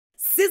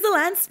Sizzle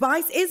and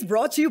Spice is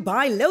brought to you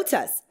by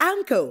Lotus,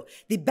 Amco,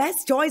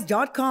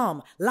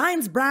 thebestchoice.com,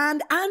 Lions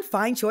Brand, and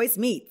Fine Choice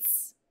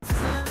Meats.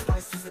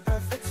 Spice is the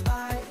perfect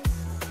spice.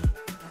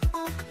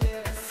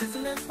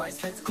 Sizzle and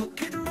spice, let's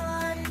cook it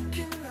right.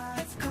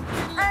 Let's cook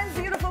it. And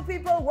beautiful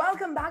people,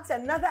 welcome back to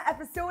another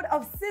episode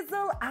of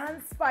Sizzle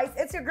and Spice.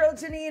 It's your girl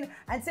Janine,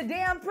 and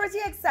today I'm pretty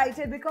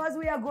excited because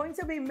we are going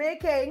to be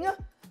making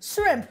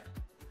shrimp.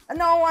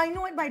 Now, I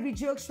know it might be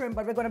jerk shrimp,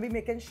 but we're going to be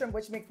making shrimp,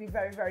 which makes me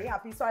very, very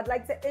happy. So I'd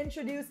like to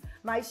introduce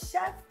my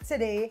chef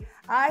today.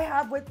 I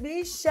have with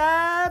me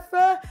Chef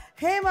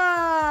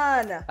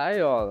Heyman.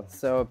 Hi all.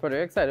 So pretty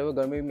excited. We're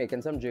going to be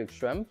making some jerk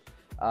shrimp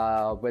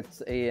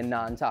with a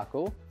naan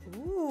taco.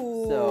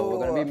 Ooh. So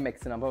we're going to be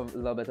mixing up a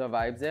little bit of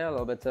vibes here, a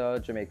little bit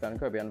of Jamaican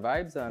Caribbean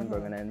vibes, and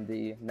bringing in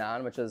the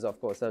naan, which is of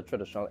course a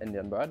traditional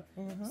Indian bread.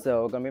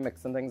 So we're going to be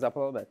mixing things up a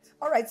little bit.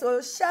 All right, so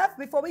Chef,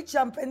 before we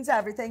jump into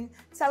everything,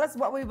 tell us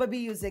what we will be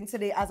using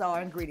today as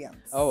our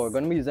ingredients. Oh, we're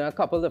going to be using a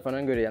couple different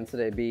ingredients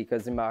today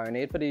because the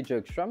marinade for the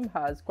jerk shrimp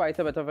has quite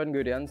a bit of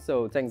ingredients.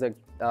 So things like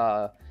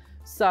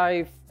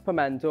scythe,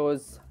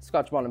 pimentos,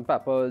 Scotch bonnet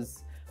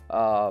peppers,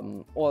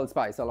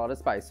 allspice, a lot of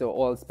spice. So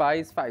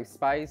allspice, 5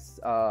 spice,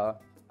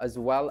 as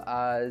well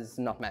as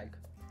nutmeg.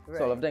 Right.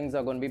 So all of things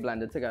are going to be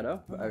blended together,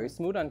 very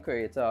smooth, and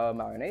create a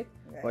marinade,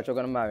 which we're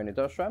going to marinate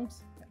our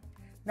shrimps.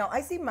 Now, I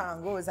see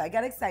mangoes. I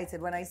get excited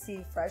when I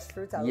see fresh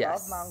fruit. I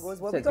Yes. love mangoes.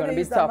 What So we it's going to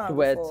be use that topped mango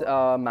with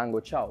for? mango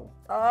chow.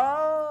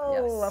 Oh,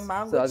 Yes. a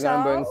mango So that's going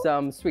to bring chow?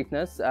 some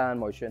sweetness and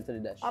moisture into the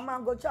dish. A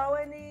mango chow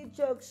and the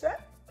jerk shrimp?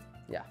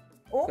 Yeah.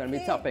 It's going to be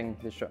Okay. topping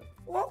the shrimp.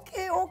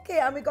 Okay.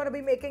 And we're going to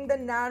be making the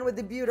naan with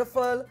the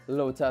beautiful...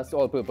 Lotus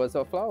all-purpose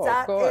flour, That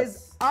of course.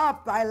 is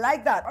up. I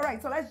like that. All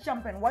right, so let's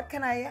jump in. What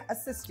can I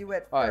assist you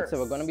with All right, first? so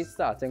we're going to be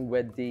starting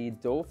with the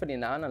dough for the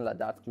naan and let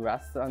that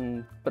rest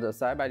and put it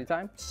aside by the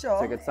time. Sure.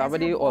 So you can start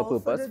with As the you bowl for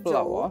all-purpose the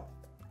flour.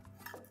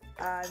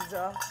 dough.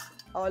 And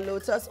our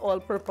Lotus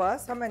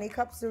all-purpose. How many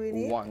cups do we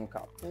need? 1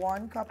 cup.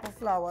 1 cup of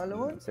flour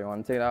alone. So you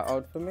want to take that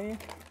out for me.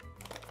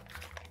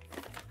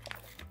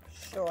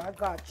 Sure, I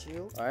got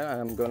you. All right,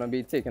 and I'm going to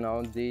be taking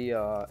out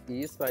the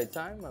yeast by the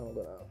time, and we're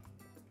going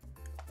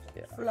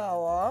to,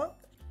 Flour.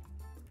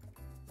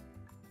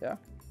 yeah.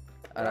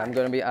 And I'm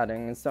going to be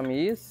adding some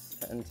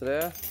yeast into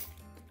there.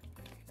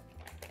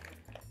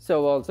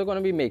 So we're also going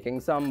to be making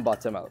some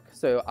buttermilk.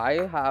 So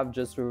I have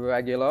just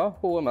regular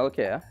whole milk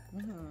here,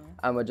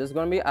 and we're just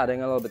going to be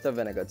adding a little bit of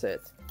vinegar to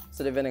it.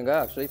 So the vinegar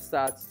actually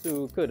starts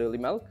to curdle the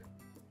milk,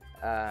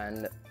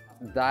 and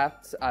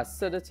that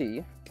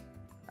acidity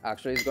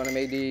actually is going to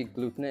make the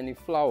gluten in the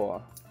flour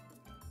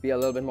be a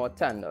little bit more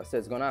tender. So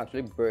it's going to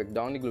actually break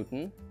down the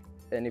gluten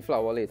in the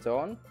flour later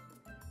on.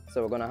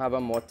 So we're going to have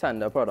a more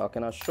tender product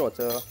in a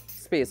shorter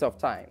space of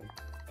time.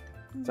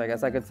 So I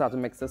guess I could start to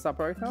mix this up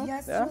right now.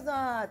 Yes, Yeah? do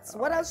that.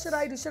 What else should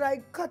I do? Should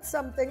I cut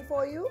something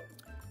for you?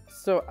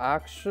 So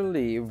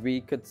actually, we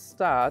could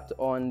start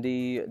on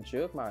the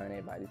jerk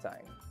marinade by the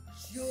time.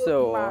 Jerk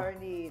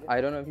marinade.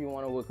 I don't know if you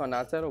want to work on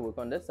that side or work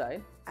on this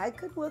side. I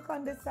could work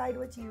on this side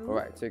with you. All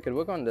right, so you could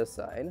work on this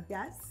side.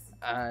 Yes.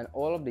 And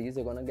all of these,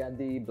 you're going to get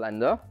the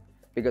blender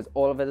because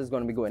all of it is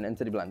going to be going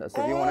into the blender.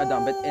 So if you want to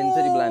dump it into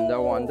the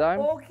blender one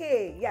time.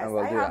 Okay, yes, and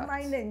we'll I do have that.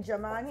 my ninja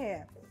man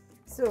here.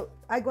 So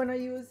I'm going to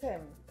use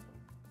him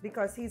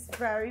because he's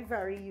very,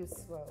 very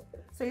useful.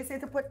 So you say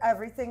to put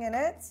everything in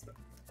it?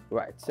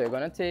 Right, so you're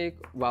going to take,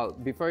 well,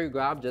 before you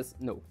grab, just,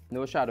 no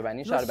shadow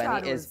binding. No Shadow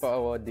binding shadows. is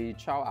for the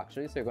chow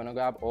actually. So you're going to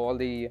grab all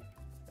the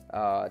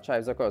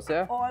chives across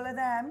here. All of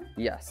them?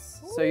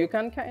 Yes. So you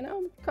can kind of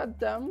cut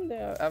them. They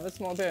have a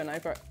small pair of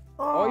knife. Or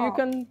Oh, you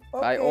can,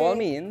 by all okay.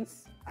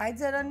 means. I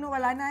didn't know.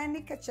 Well, I'm not in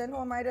the kitchen.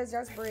 Who might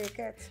just break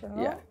it, you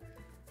know? Yeah.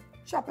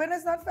 Chopping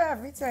is not for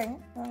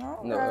everything, you know?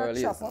 No, We're it a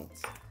really chopper.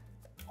 isn't.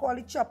 Call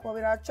it chopper,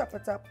 we don't chop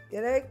it up.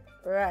 You dig?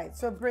 Right.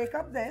 So break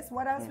up this.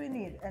 What else we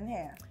need in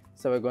here?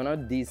 So we're gonna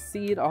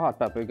de-seed a hot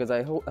pepper because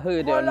I heard you're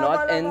Hold on, not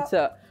hold on.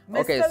 into.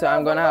 Okay, Mr. so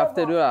I'm gonna have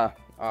to Lover. do that.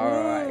 All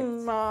right.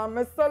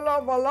 Mr.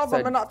 Lover, So-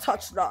 I'm not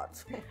touch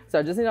that. So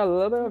I just need a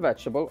little bit of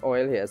vegetable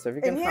oil here. So if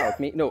you can In help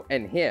here? me, no,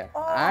 in here.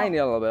 Oh. I need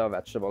a little bit of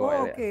vegetable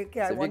oil here.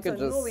 Okay. I So if you want to could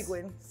know just.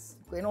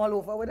 we're going all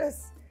over with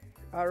this.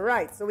 All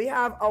right. So we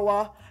have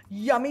our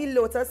yummy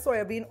Lotus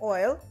soybean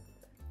oil.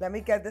 Let me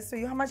get this for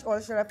you. How much oil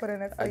should I put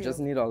in it for I you? just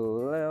need a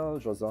little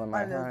drizzle in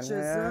my a little hand here.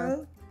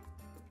 drizzle.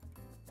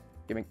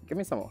 Give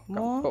me some more. Come,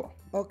 More? go.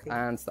 Okay.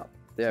 And stop.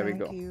 There we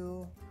go. Thank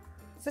you.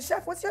 So,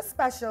 Chef, what's your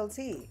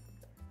specialty?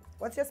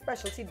 What's your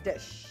specialty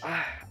dish?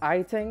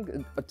 I think,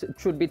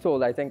 truth be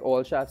told, I think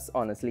all chefs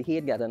honestly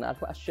hate getting that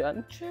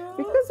question. True.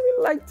 Because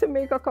we like to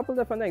make a couple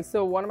different things.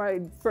 So one of my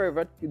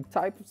favorite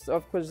types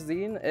of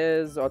cuisine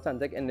is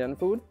authentic Indian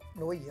food.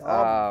 No,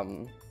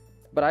 yum.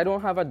 But I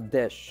don't have a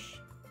dish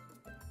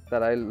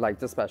that I like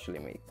to specially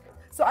make.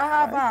 So I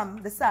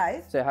have the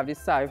scythe. So you have the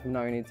scythe,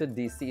 now you need to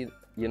de-seed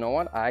you know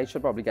what? I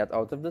should probably get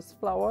out of this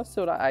flour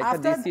so that I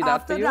can see that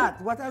after for you.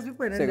 that, what else we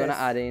put in So you're this? gonna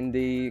add in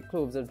the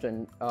cloves of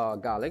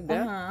garlic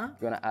there. You're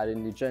gonna add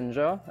in the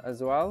ginger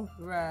as well.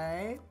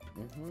 Right,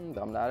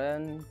 Dump that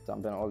in.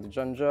 Dump in all the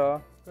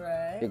ginger.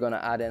 right. You're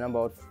gonna add in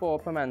about 4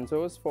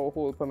 pimentos, 4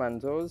 whole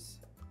pimentos.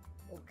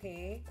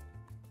 Okay.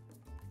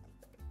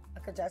 I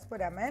could just put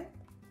them in.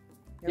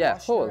 They're Yeah,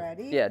 washed whole.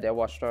 already. Yeah, they're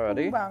washed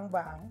already. Boom, bang,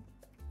 bang.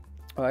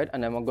 All right,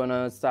 and then we're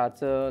gonna start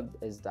to.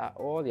 Is that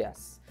all?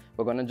 Yes.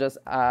 We're gonna just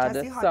add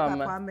Just the hot some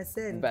pepper I'm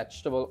missing.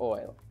 vegetable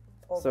oil.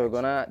 Oh, So we're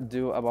gonna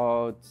do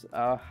about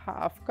a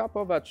half cup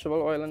of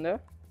vegetable oil in there.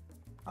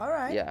 All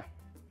right. Yeah.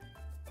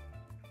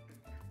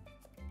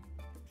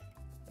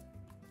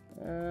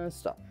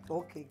 Stop.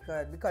 Okay,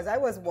 good. Because I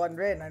was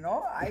wondering,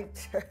 All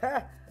right.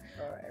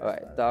 All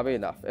right, that'll be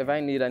enough. If I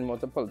need any more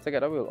to pull it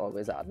together, we'll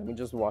always add. Let me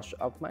just wash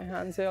up my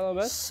hands here a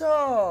little bit.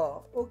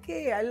 Sure.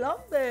 Okay, I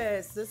love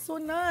this. It's so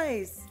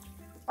nice.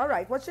 All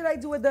right, what should I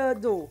do with the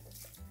dough?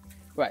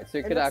 Right, so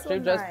you It could looks so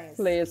actually just nice.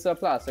 place a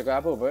plastic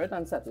wrap over it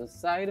and set it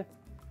aside.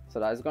 So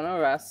that's gonna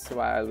rest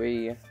while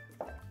we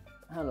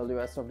handle the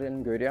rest of the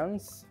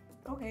ingredients.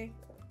 Okay.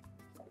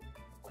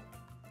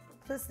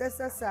 Put this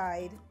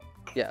aside.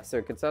 Yeah, so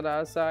you could set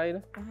that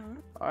aside.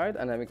 All right,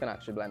 and then we can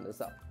actually blend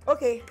this up.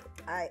 Okay,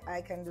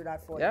 I can do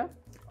that for Yeah? you.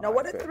 Now, All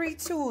what right, are great.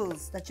 3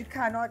 tools that you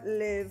cannot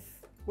live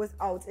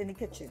without in the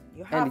kitchen?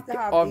 You And have to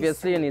have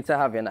obviously, you need to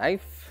have your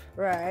knife, these.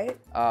 Right.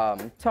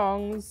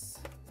 tongs,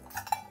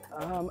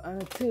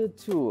 and a third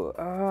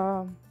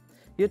tool.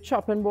 Your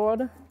chopping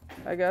board,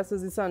 I guess,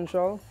 is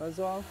essential as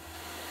well.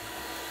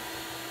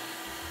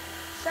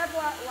 Chef,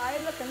 why are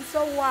you looking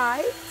so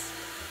white?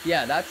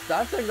 Yeah,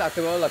 that's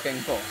exactly what we're looking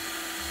for.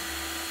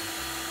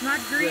 Not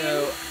green?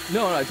 So,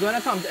 no, it's gonna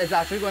come. It's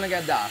actually gonna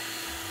get dark.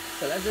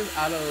 So let's just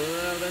add a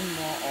little bit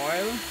more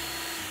oil.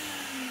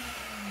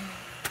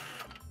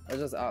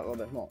 Let's just add a little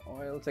bit more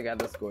oil to get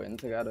this going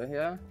together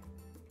here.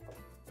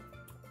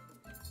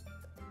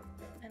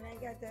 And I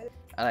get it.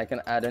 And I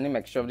can add any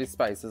mixture of the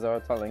spices I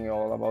was telling you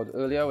all about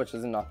earlier, which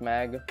is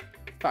nutmeg,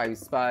 5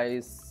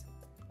 spice,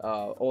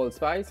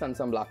 allspice, and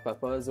some black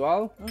pepper as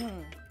well.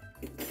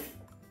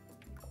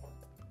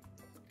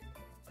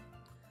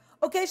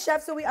 Okay,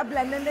 chef, so we are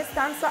blending this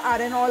down, so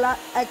adding all that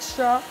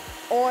extra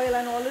oil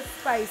and all the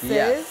spices.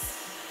 Yes.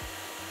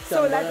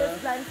 So I'm let gonna-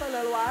 this blend for a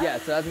little while. Yeah,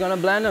 so that's gonna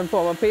blend and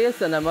form a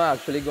paste, and then we're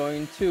actually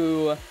going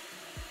to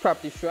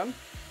prep the shrimp.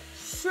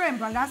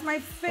 Shrimp, and that's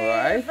my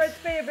Alright.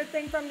 favorite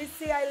thing from the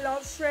sea. I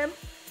love shrimp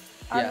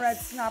and Yes. red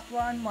snapper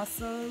and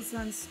mussels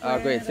and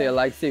squid. Great, so you and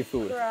like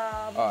seafood.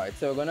 crab. Alright,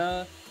 so we're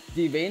gonna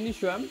devein the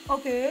shrimp,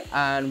 Okay.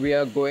 and we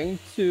are going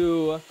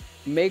to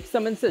make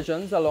some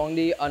incisions along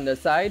the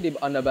underside, the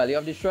underbelly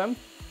of the shrimp.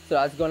 So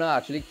that's gonna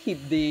actually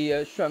keep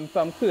the shrimp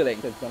from cooling.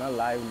 So it's gonna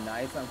lie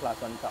nice and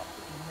flat on top.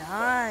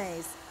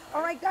 Nice.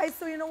 All right, guys,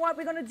 so you know what?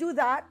 We're going to do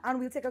that, and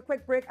we'll take a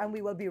quick break, and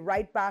we will be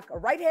right back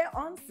right here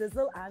on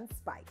Sizzle and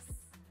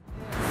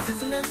Spice.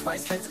 Sizzle and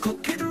spice, let's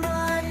cook it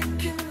right.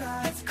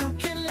 Let's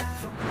cook it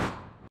right.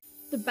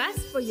 The best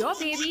for your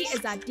baby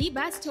is at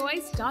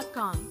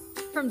thebesttoys.com.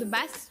 From the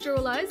best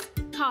strollers,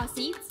 car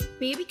seats,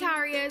 baby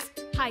carriers,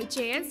 high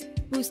chairs,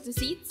 booster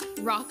seats,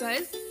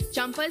 rockers,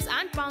 jumpers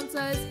and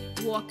bouncers,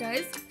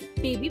 walkers,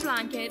 baby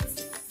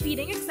blankets,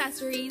 feeding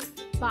accessories,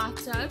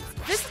 bathtubs.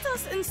 Visit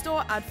us in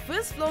store at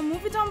First Floor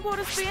Movie Town Port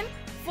of Spain,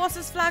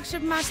 Forces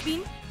Flagship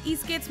Maspin,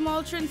 Eastgate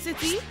Mall Trin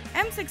City,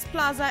 M6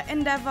 Plaza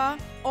Endeavour,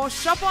 or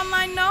shop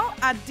online now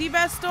at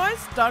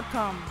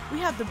thebesttoys.com. We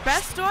have the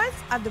best toys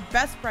at the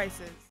best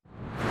prices.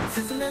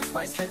 Sizzle and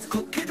spice, let's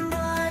cook it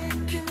right.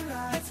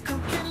 Let's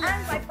cook it And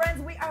right. my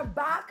friends, we are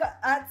back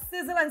at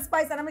Sizzle and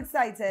Spice, and I'm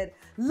excited.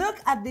 Look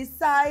at the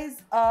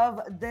size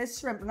of this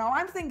shrimp. Now,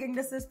 I'm thinking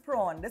this is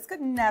prawn. This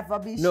could never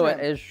be No, shrimp.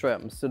 it is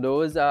shrimp. So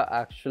those are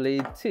actually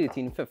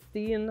 13,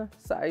 15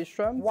 size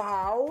shrimp.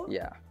 Wow.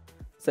 Yeah.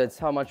 So it's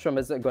how much shrimp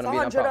is it going to be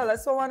in a pound?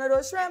 $100 for one of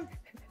those shrimp.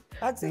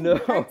 That's No.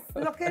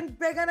 looking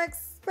big and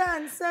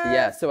expensive.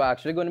 Yeah, so we're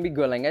actually going to be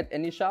grilling it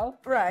in the shell.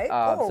 Right.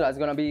 So that's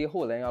going to be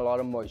holding a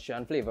lot of moisture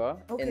and flavor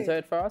Okay. into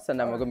it for us, and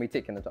then we're going to be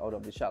taking it out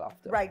of the shell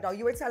after. Right, now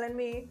you were telling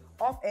me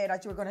off air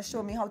that you were going to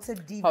show me how to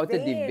devein, How to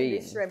the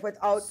devein. shrimp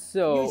without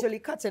So, usually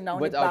cutting down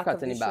the without back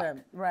cutting of it the back.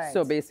 shrimp. Right.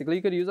 So basically,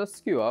 you could use a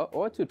skewer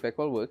or a toothpick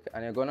will work,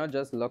 and you're going to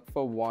just look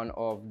for one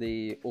of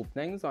the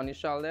openings on the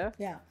shell there,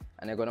 yeah.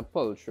 and you're going to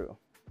pull through.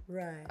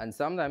 Right. And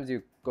sometimes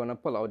you're going to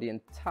pull out the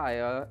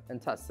entire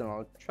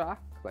intestinal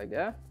tract, like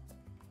that.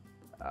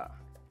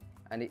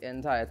 And the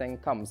entire thing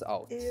comes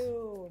out.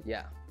 Ew.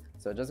 Yeah.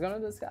 So just gonna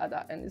discard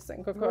that in the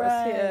sink across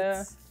Right.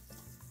 here.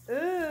 Ew.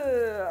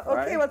 Okay,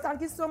 Right. well,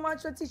 thank you so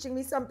much for teaching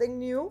me something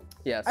new.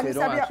 Yeah, so And you you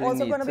don't said we are actually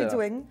also need going to be to-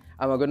 doing.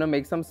 And we're gonna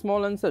make some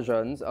small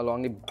incisions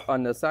along the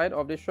underside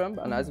of the shrimp,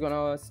 and that's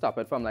gonna stop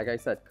it from, like I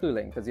said,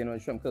 cooling, because you know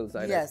shrimp cools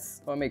like Yes.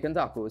 this. We're making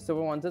tacos, so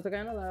we want it to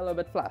kind of lie a little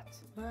bit flat.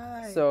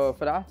 Right. So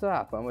for that to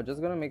happen, we're just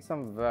gonna make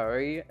some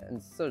very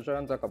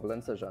incisions, a couple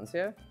incisions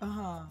here.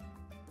 Uh-huh.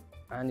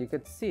 And you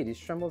could see the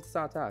shrimp will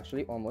start to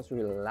actually almost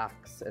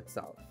relax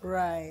itself.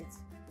 Right.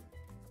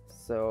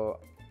 So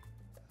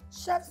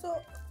Chef, so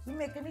you're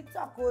making the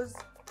tacos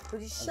Put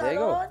the There you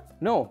shell go. on.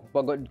 No,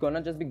 we're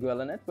gonna just be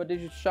grilling it with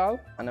the shell,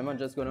 and then we're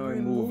just gonna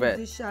remove Remove it.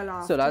 the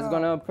shell So that's after.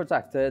 gonna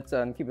protect it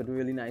and keep it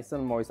really nice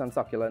and moist and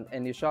succulent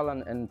in the shell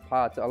and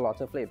impart a lot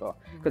of flavor.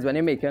 Because when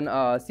you're making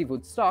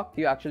seafood stock,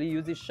 you actually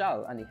use the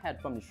shell and the head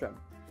from the shrimp,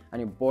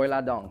 and you boil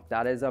that down.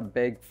 That is a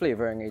big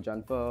flavoring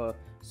agent for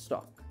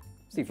stock,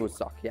 seafood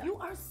stock. Yeah. You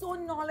are so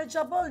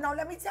knowledgeable. Now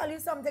let me tell you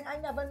something. I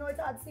never know it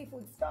had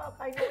seafood stock.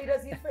 I know it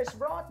does eat fish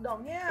broth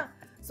down here.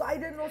 So I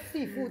didn't know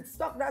seafood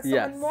stock. That's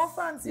something more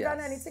fancy than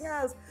anything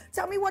else.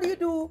 Tell me, what do you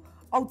do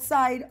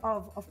outside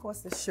of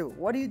course, the show?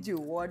 What do you do?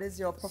 What is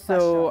your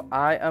profession? So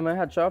I am a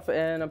head chef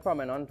in a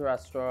prominent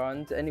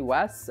restaurant in the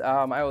West.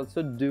 I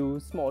also do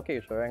small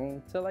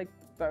catering to like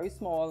very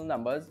small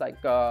numbers,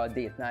 like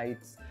date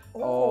nights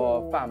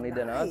or family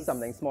dinners,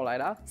 something small like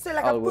that. So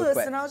like I'll a work with.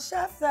 personal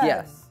chef then?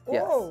 Yes,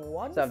 yes. Oh,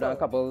 wonderful. So I've done a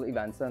couple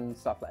events and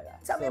stuff like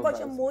that. Tell me So about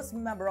your very- most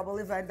memorable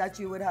event that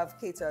you would have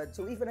catered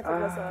to, even if it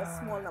was a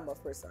small number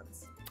of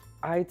persons.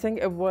 I think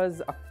it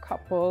was a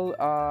couple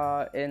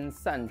in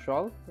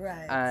Central.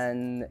 Right.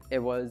 And it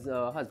was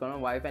a husband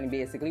and wife, and he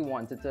basically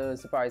wanted to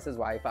surprise his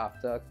wife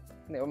after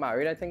they were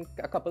married, I think,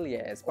 a couple of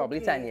years, probably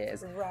Okay, 10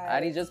 years. right.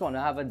 And he just wanted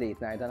to have a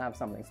date night and have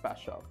something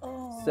special.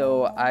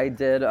 So I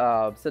did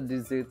some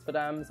desserts for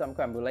them, some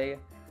creme brulee,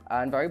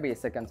 and very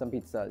basic, and some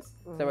pizzas.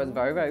 So it was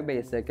very, very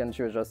basic, and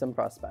she was just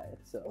impressed by it.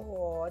 So.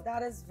 Oh,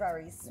 that is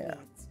very sweet. All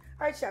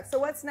right, chef, so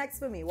what's next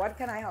for me? What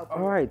can I help you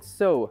All right,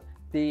 so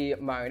the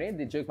marinade,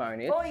 the jerk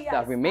marinade Oh, yes,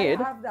 that we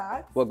made, I have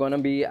that. we're gonna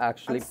be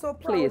actually I'm so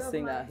proud of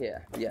placing my- that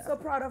here. Yeah. So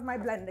proud of my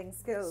blending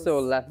skills. So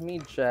let me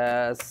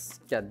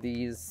just get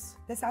these.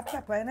 This have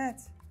pepper in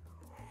it.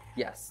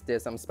 Yes,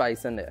 there's some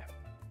spice in there.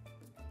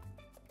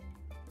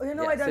 Oh, you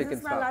know, Yeah, it so you doesn't can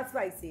smell smell. that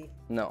spicy.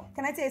 No.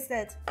 Can I taste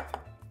it?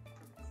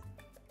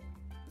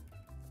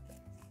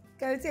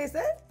 Can I taste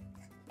it?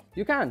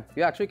 You can.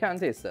 You actually can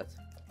taste it.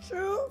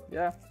 True.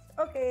 Yeah.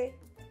 Okay.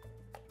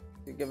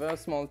 You give it a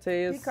small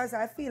taste. Because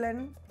I'm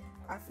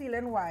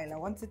feeling wild. I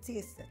want to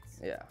taste it.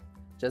 Yeah.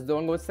 Just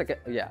don't go stick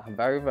it. Yeah,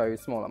 very, very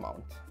small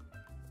amount.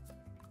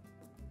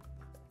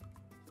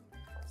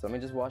 So let me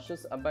just wash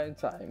this up by the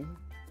time.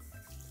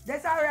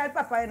 There's a real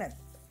pepper in it.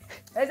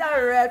 There's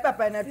a real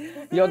pepper in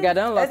it. You're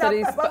getting a lot It's of a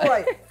these. pepper,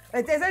 boy.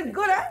 It isn't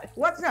good, eh?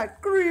 What's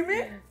that?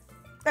 Creamy.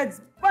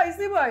 It's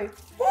spicy, boy.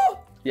 Woo!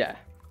 Yeah.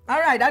 All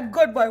right, that's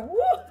good, boy. Woo!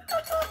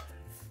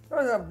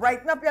 Those are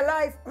brighten up your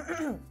life.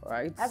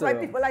 Right. That's so, why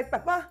people like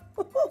pepper.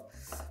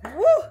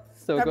 Woo!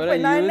 So we're Pepper gonna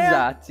in there. use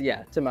that,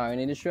 yeah, to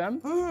marinate the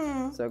shrimp.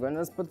 Mm-hmm. So we're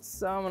gonna just put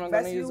some, and I'm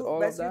Best gonna use you, all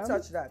best of you them.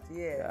 touch that,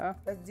 yeah. Yeah.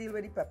 Let's deal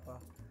with the pepper.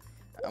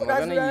 And we're that's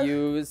gonna well-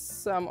 use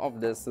some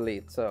of this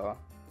later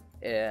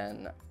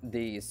in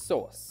the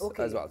sauce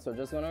Okay. as well. So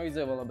just gonna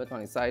reserve a little bit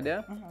on the side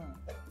there.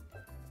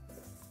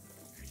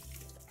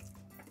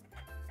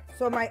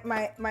 So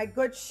my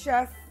good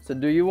chef, So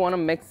do you want to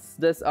mix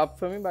this up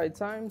for me by the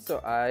time so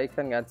I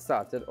can get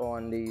started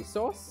on the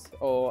sauce?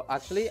 Or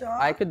actually, Sure.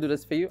 I could do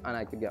this for you and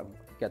I could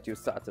get you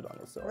started on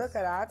the sauce. look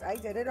at that. I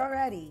did it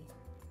already.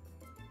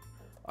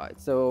 All right,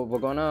 so we're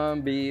gonna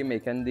be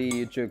making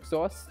the jerk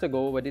sauce to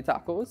go with the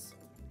tacos.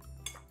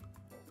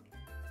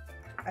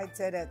 I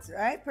did it,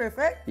 right?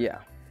 Perfect. Yeah.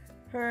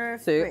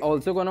 Perfect. So you're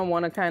also gonna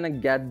want to kind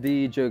of get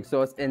the jerk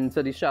sauce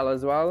into the shell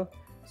as well.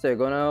 So you're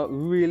gonna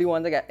really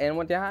want to get in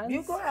with your hands.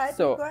 You go ahead.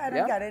 So, you go ahead yeah?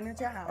 and get it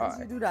into your hands. All right.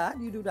 You do that.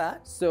 You do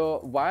that. So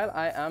while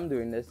I am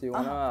doing this, you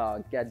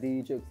wanna get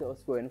the jerk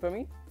sauce going for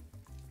me?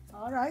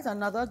 All right.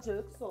 Another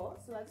jerk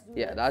sauce. Let's do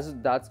Yeah, this.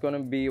 that's gonna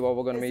be what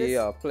we're gonna Is be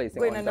this placing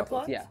going on in the top of.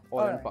 pot? Yeah, all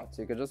All in right. pot.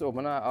 So you can just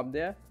open it up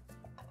there,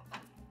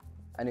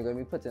 and you're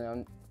gonna be putting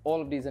on all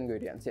of these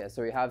ingredients here.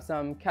 So we have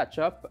some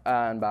ketchup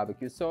and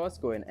barbecue sauce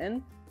going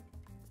in.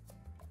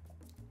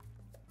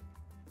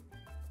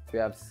 We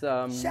have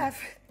some.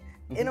 Chef,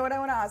 you know what I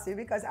want to ask you,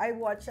 because I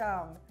watch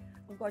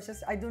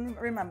I don't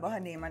remember her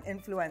name, an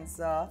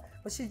influencer,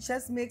 but she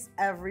just makes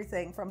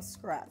everything from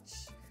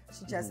scratch.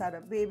 She just had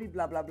a baby,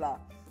 blah blah blah,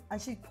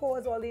 and she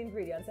pours all the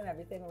ingredients and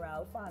everything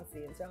real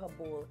fancy into her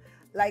bowl.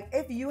 Like,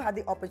 if you had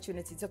the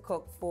opportunity to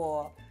cook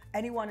for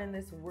anyone in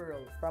this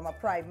world, from a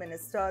prime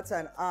minister to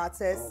an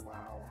artist,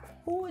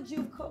 who would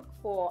you cook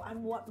for,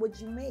 and what would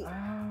you make?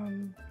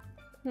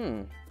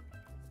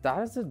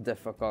 That is a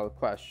difficult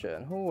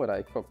question. Who would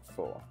I cook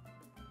for?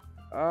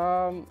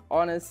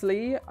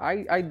 Honestly,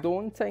 I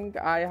don't think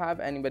I have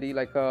anybody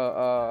like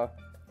a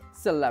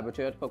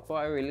celebrity to cook for.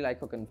 I really like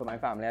cooking for my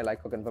family. I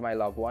like cooking for my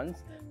loved ones.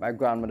 My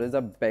grandmother is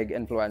a big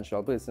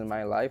influential person in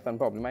my life and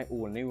probably my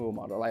only role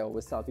model. I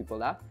always tell people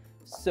that.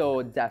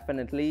 So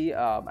definitely,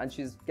 and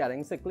she's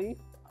getting sickly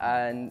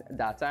and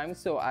that time.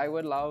 So I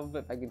would love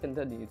if I could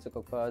continue to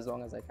cook for her as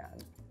long as I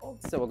can.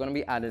 So we're gonna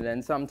be adding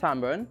in some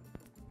tamarind.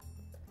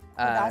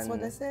 That's what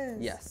And this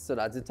is. Yes, so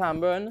that's the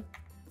tamarind.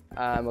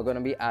 We're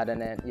gonna be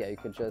adding in, yeah, you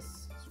could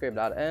just scrape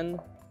that in.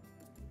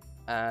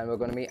 And we're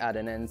gonna be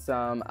adding in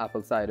some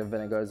apple cider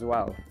vinegar as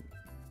well.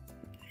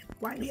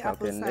 Why the Just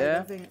apple in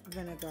cider there.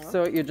 vinegar?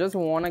 So you just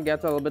wanna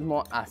get a little bit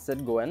more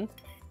acid going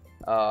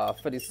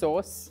for the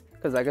sauce.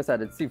 because like I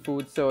said, it's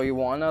seafood, so you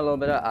want a little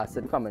bit of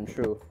acid coming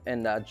through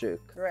in that jerk.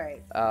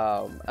 Right.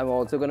 I'm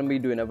also going to be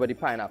doing it with the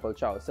pineapple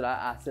chow, so that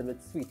acid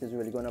with sweet is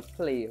really going to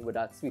play with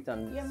that sweet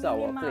and You mean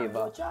sour the mango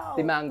flavor. chow?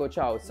 The mango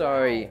chow,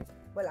 sorry. Wow.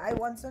 Well, I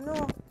want to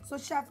know. So,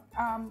 chef,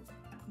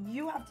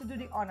 you have to do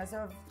the honors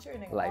of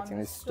turning Lighting on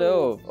the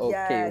stove. Okay,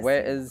 Yes,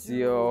 where you is do.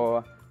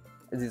 your...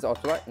 Is this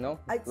auto light? No?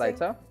 I think-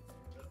 Lighter?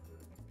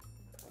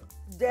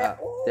 There,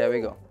 There we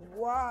Ooh, go.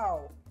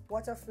 Wow,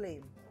 what a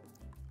flame.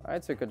 All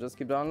right, so you could just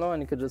keep down low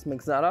and you could just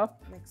mix that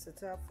up. Mix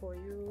it up for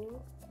you.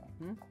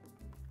 All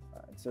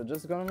right, so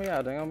just gonna be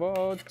adding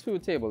about 2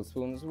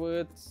 tablespoons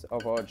worth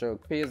of our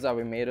jerk paste that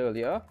we made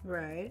earlier.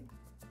 Right.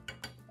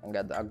 And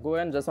get that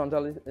going just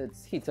until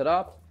it's heated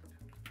up.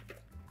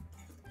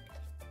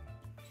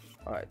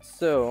 All right,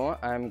 so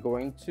I'm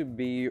going to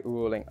be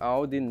rolling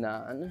out the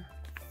naan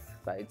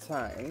by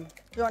time.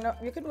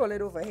 You can roll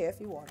it over here if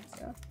you want.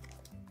 Yeah.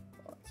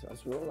 All right, so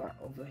let's roll that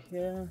over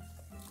here.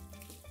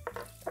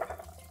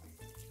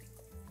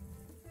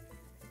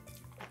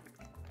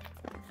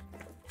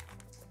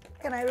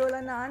 Can I roll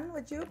a naan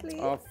with you, please?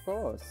 Of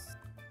course.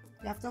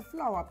 You have to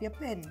flour up your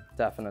pin.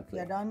 Definitely.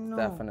 You don't know.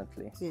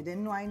 Definitely. So you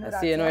didn't know I know I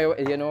that. see,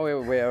 you know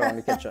we're around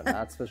the kitchen,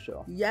 that's for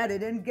sure. Yeah, they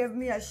didn't give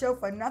me a show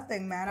for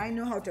nothing, man. I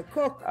know how to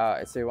cook. All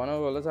right, so you want to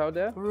roll it out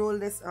there? Roll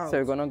this out. So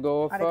we're gonna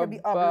go And it for could be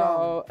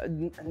oblong.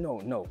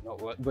 about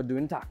no. We're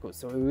doing tacos,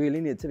 so we really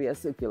need to be as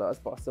circular as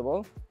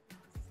possible.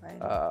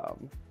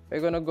 Fine.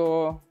 We're gonna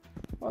go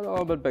a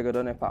little bit bigger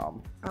than a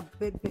palm. A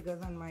bit bigger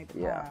than my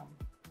palm. Yeah.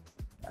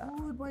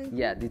 Oh, boy.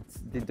 Yeah,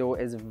 the dough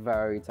is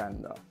very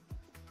tender.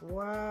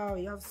 Wow,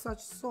 you have such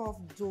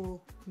soft dough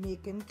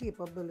making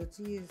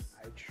capabilities.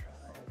 I try.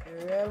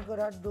 You're real good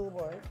at dough,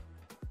 boy.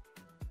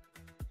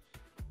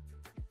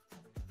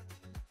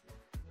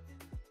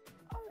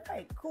 All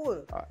right,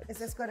 cool. All right. Is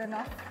this good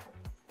enough?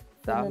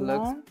 That Turn it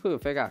looks on.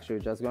 perfect. Actually,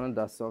 just gonna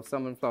dust off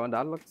some flour.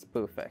 That looks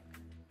perfect.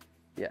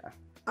 Yeah.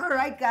 All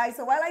right, guys,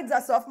 so while I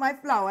dust off my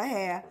flour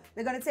here,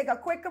 we're going to take a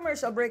quick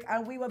commercial break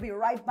and we will be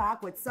right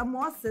back with some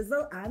more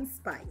sizzle and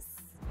spice.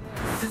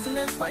 Sizzle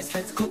and spice,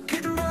 let's cook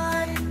it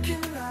right.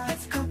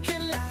 Let's cook it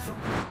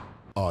live.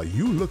 Are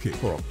you looking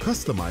for a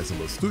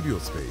customizable studio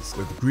space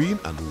with green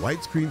and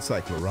white screen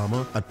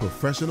cyclorama and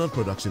professional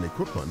production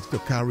equipment to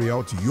carry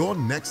out your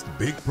next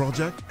big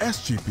project?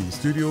 SGP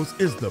Studios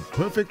is the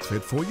perfect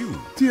fit for you.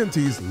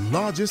 TNT's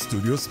largest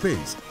studio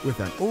space with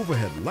an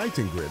overhead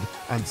lighting grid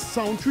and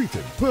sound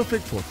treated,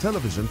 perfect for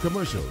television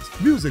commercials,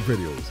 music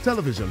videos,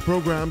 television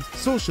programs,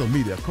 social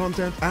media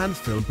content, and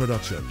film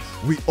productions.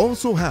 We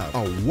also have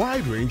a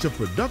wide range of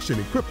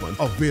production equipment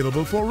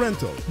available for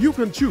rental. You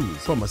can choose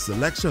from a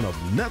selection of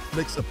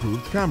Netflix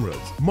approved cameras,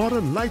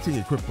 modern lighting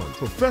equipment,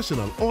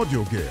 professional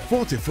audio gear,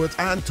 40-foot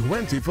and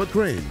 20-foot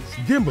cranes,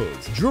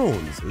 gimbals,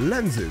 drones,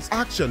 lenses,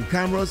 action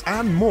cameras,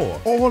 and more,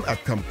 all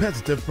at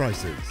competitive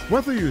prices.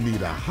 Whether you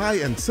need a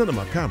high-end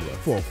cinema camera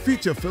for a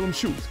feature film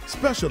shoot,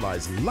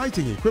 specialized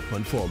lighting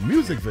equipment for a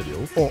music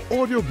video, or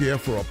audio gear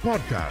for a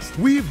podcast,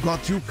 we've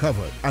got you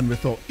covered. And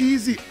with our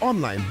easy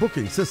online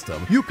booking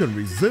system, you can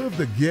reserve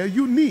the gear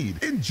you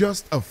need in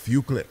just a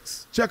few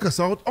clicks. Check us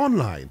out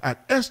online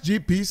at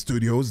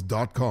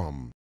sgpstudios.com.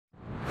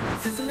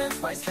 Sizzle and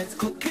spice, let's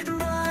cook it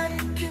right.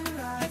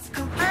 Let's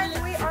cook it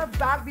And we are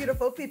back,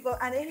 beautiful people,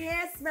 and in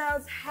here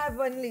smells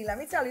heavenly. Let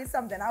me tell you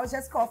something. I was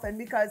just coughing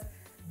because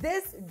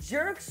this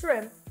jerk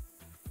shrimp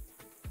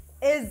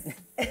is,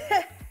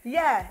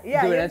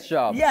 Doing its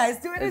job. Yeah,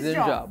 it's doing It's its in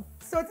job, job.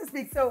 so to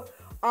speak. So,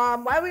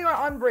 while we were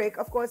on break,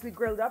 of course, we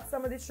grilled up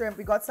some of the shrimp.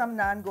 We got some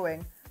naan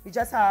going. We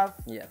just have,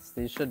 Yes,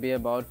 these should be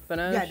about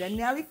finished. yeah, they're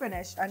nearly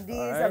finished, and these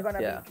are Alright,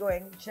 gonna yeah. be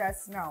going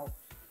just now.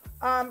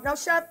 Now,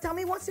 chef, tell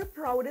me what's your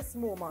proudest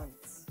moment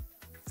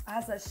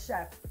as a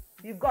chef?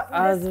 You've gotten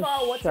As this a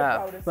far. What's your chef,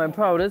 proudest my moment?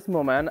 proudest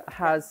moment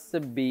has to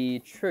be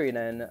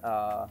training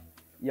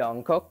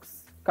young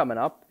cooks coming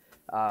up.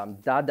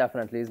 That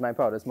definitely is my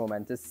proudest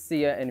moment, to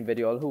see an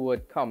individual who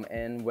would come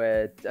in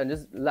with and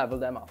just level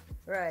them up.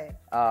 Right.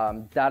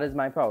 That is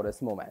my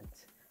proudest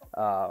moment.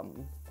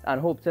 And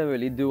hope to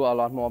really do a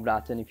lot more of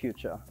that in the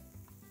future.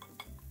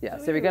 Yeah,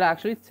 so we could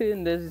actually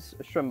turn this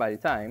shrimp by the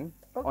time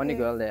on the Okay.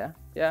 grill there.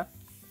 Yeah.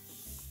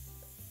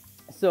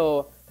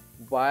 So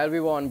while we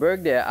were on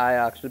break there, I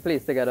actually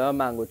placed together a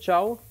mango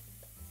chow.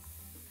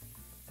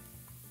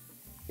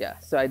 Yeah,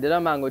 so I did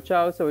a mango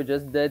chow. So we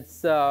just did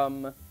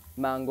some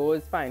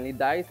mangoes finely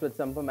diced with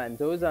some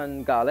pimentos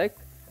and garlic,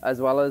 as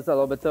well as a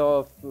little bit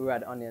of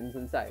red onions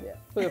inside there.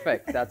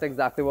 Perfect. That's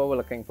exactly what we're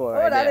looking for. Oh,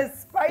 right that there. is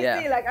spicy.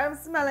 Yeah. Like, I'm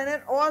smelling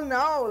it all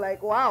now.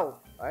 Like, wow.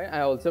 All right,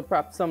 I also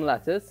prepped some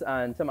lettuce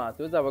and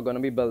tomatoes that we're going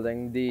to be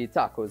building the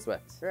tacos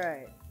with.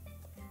 Right.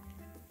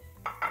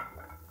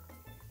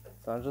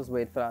 So I'll just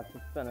wait for that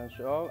to finish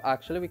off.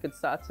 Actually, we could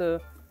start to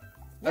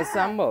Yeah,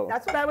 assemble.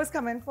 That's what I was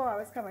coming for. I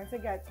was coming to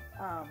get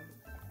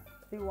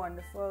the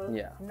wonderful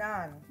Yeah.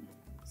 naan.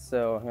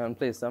 So I'm going to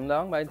place them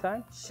down by the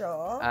time.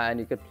 Sure. And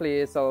you could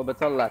place a little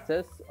bit of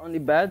lettuce on the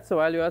bed. So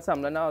while you're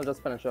assembling, I'll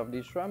just finish off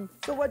these shrimp.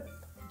 So what?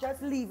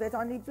 Just leave it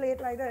on the plate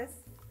like this.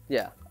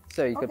 Yeah.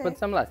 So you could Okay. put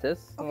some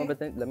lettuce. A little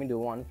Okay. bit let me do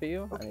one for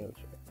you. And you'll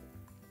try.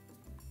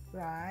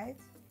 Right.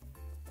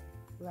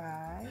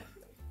 Right.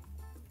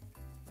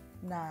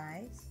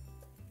 Nice.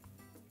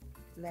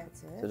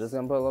 Lettuce. So just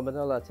gonna put a little bit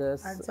of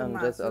lettuce And and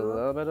just a tomato.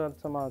 little bit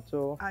of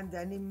tomato. And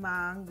then the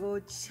mango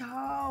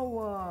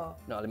chow.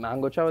 No, the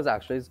mango chow is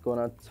actually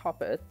gonna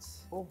top it.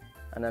 Oh.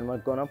 And then we're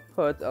gonna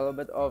put a little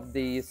bit of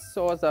the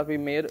sauce that we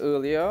made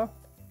earlier.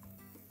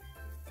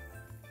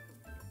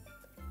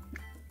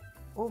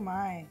 Oh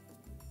my.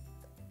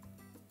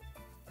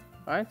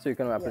 Alright, so you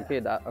can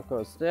replicate that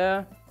across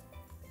there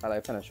while I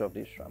finish off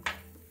these shrimp.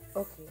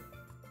 Okay.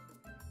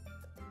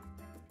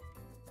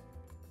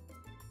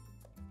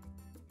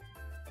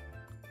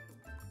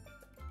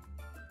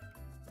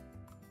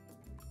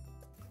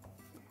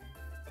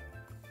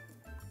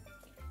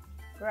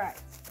 Right.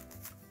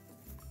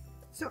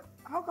 So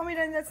how come we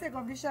didn't just take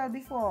off the shell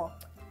before?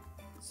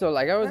 So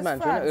like I was That's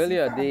mentioning fancy,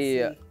 earlier,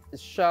 fancy. the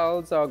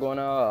shells are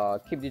gonna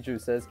keep the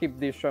juices, keep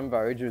the shrimp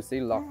very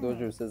juicy, lock those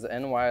juices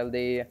in while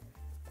they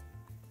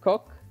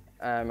cook.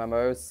 I remember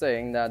I was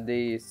saying that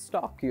the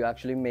stock, you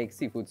actually make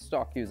seafood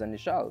stock using the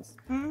shells.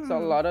 So a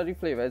lot of the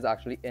flavor is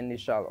actually in the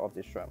shell of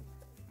the shrimp.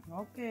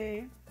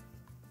 Okay.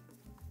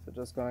 So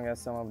just gonna get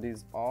some of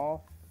these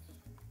off.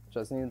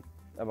 Just need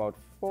about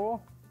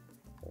 4.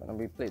 We're gonna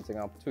be plating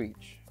up 2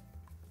 each.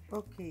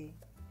 Okay.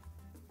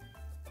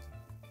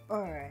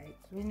 Alright,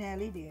 we're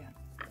nearly there.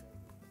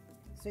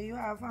 So you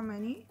have how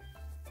many?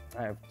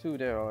 I have 2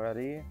 there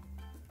already.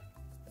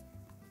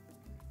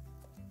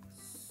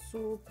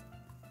 So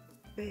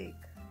big.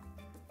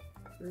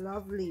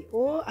 Lovely.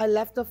 Oh, I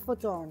left a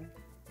foot on.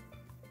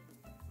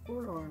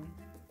 Hold on.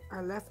 I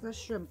left the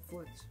shrimp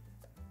foot.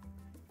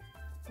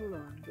 Hold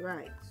on.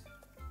 Right.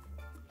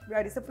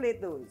 Ready to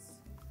plate those?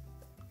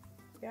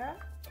 Yeah?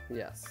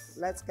 Yes.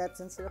 Let's get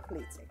into the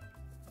plating.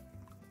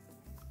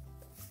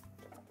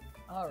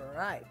 All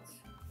right.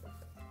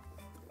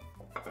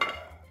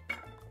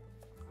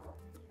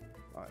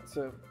 Alright,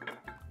 so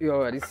you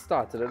already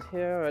started it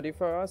here, ready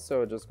for us. So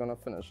we're just gonna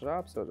finish it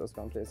up. So just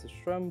gonna place the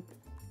shrimp.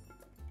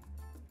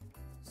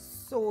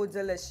 So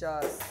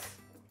delicious.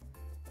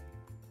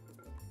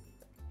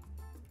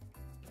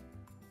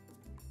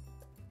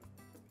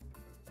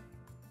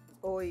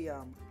 Oh,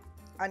 yum.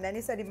 And then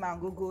you said the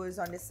mango goes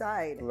on the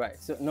side. Right.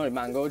 So no, the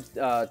mango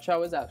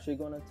chow is actually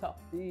gonna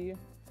top the.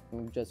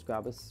 Let me just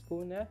grab a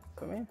spoon there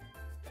for me.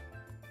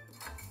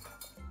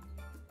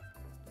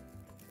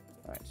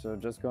 Alright, so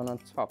just gonna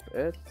top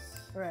it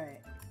Right.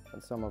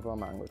 with some of our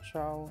mango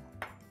chow.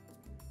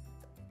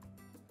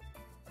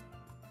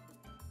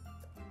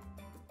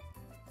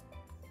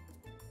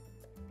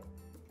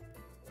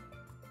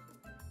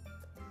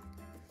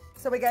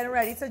 So we're getting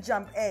ready to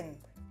jump in.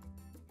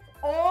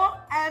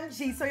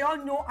 OMG. So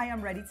y'all know I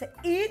am ready to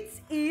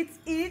eat.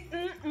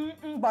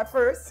 But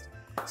first,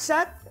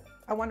 Chef,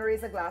 I want to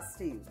raise a glass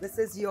to you. This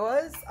is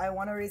yours. I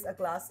want to raise a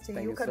glass to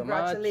Thank you. you so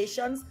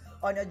Congratulations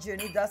on your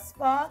journey thus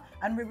far.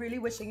 And we're really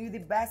wishing you the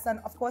best. And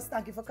of course,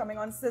 thank you for coming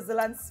on Sizzle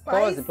and Spice.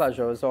 Of course, the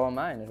pleasure was all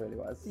mine. It really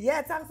was.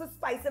 Yeah, thanks for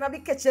spicing up the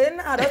kitchen.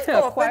 Had us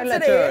Quite open today.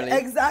 literally.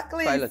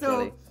 Exactly. Quite So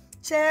literally.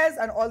 cheers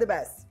and all the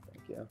best.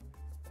 Thank you.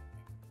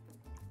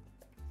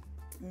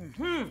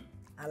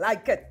 I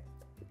like it.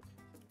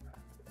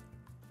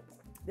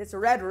 This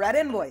red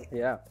in boy.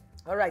 Yeah.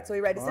 All right, so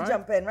we're ready All to right.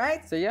 jump in,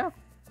 right? So yeah,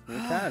 you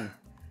can.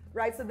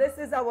 Right, so this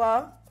is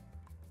our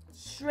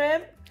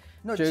shrimp,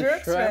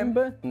 jerk shrimp,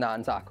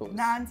 naan tacos.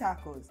 naan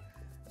tacos.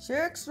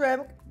 Jerk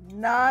shrimp,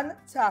 naan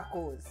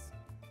tacos.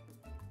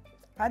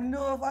 I'm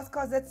nervous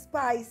because it's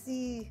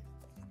spicy.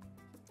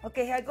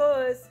 Okay, here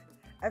goes.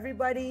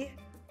 Everybody,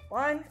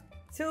 1,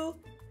 2,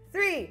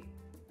 3.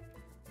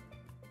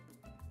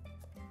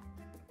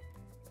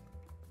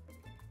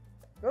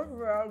 That's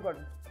real good.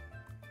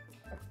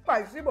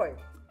 Spicy boy.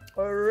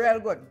 Real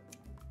good.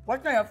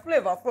 What's your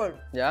flavorful?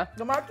 Yeah.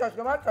 No matter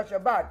touch your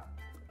bad.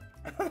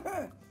 Get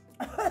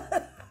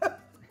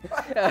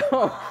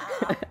up!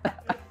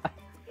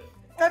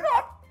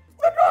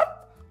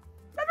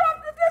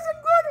 It tastes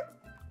good.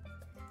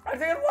 I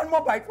think one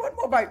more bite.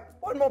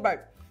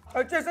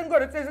 It tastes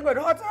good.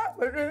 Hot,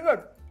 but it tastes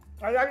good.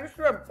 I like the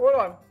shrimp. Hold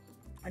on.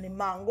 And the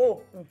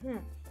mango.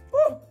 Ooh.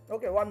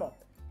 Okay, one more.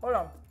 Hold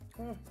on.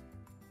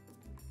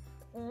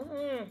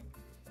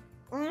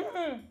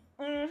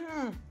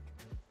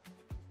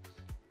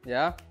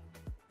 Yeah.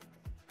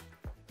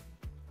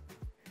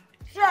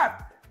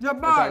 Chef, you're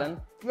bad.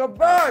 selling? You're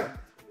bad.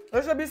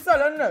 You should be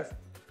selling this.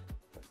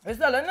 You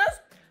selling this?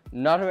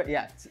 Not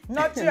yet.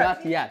 Not yet.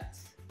 Not yet.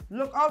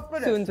 Look out for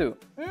this. Soon too.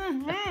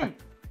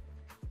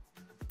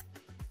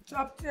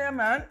 Top tier,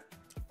 man.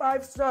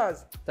 5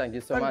 stars. Thank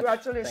you so much.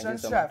 Congratulations, Thank you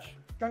so Chef. much.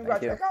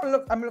 Congratulations.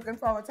 Thank I'm looking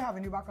forward to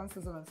having you back on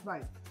Sizzle and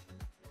Spice.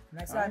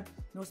 Next time,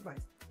 no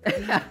spice.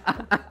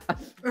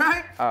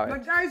 Right? All right.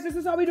 But guys, this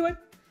is how we do it.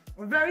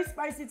 We're very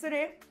spicy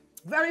today.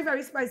 Very,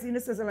 very spicy in the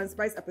Sizzle and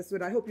Spice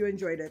episode. I hope you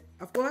enjoyed it.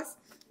 Of course,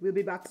 we'll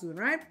be back soon,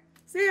 right?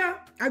 See ya.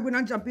 I'm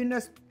gonna jump in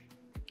this.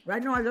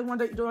 Right now, I just want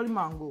to eat all the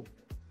mango.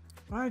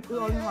 All right, eat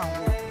all the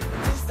mango.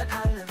 It's the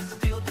islands,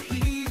 feel the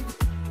heat.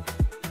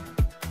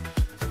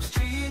 From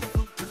street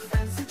food to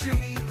fancy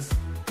treats.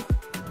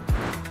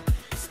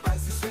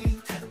 Spicy,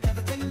 sweet, and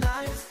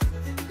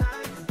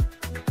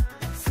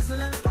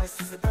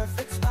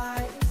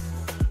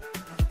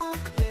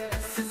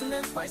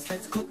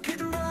cook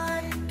it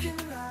right.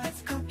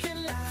 Let's cook it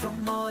right.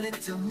 From morning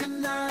till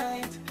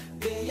midnight,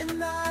 day and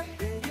night,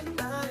 day and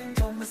night.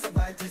 Don't miss a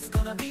bite, it's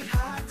gonna be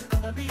hot,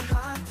 gonna be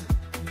hot.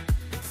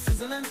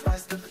 Sizzle and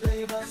spice, the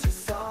flavors you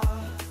saw.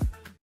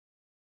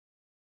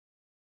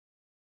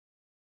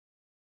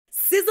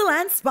 Sizzle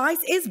and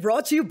Spice is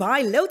brought to you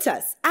by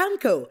Lotus,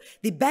 Amco,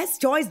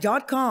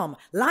 thebestchoice.com,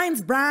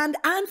 Lions Brand,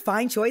 and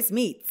Fine Choice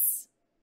Meats.